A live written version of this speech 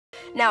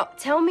Now,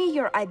 tell me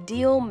your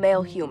ideal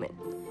male human.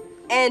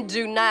 And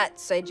do not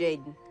say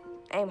Jaden.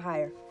 Aim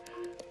higher.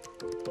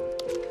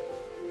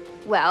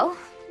 Well,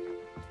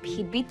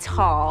 he'd be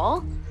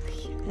tall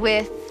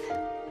with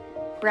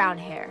brown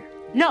hair.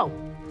 No,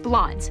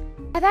 blonde.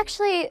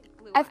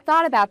 I've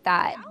thought about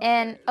that,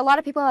 and a lot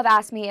of people have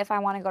asked me if I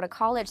want to go to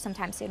college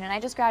sometime soon, and I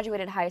just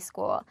graduated high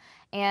school,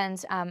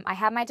 and I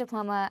have my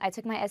diploma, I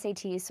took my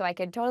SATs, so I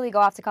could totally go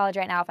off to college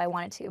right now if I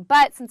wanted to,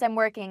 but since I'm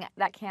working,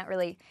 that can't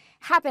really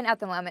happen at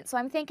the moment, so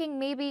I'm thinking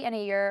maybe in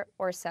a year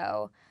or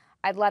so,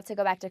 I'd love to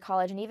go back to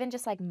college and even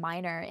just like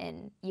minor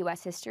in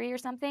US history or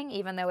something,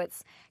 even though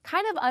it's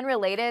kind of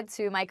unrelated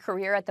to my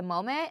career at the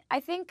moment.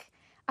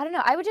 I don't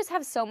know, I would just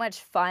have so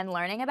much fun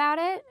learning about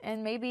it,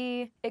 and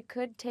maybe it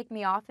could take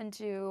me off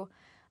into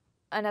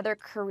another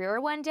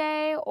career one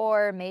day,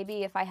 or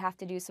maybe if I have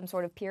to do some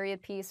sort of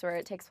period piece where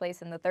it takes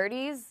place in the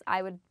 30s,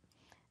 I would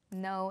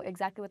know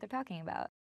exactly what they're talking about.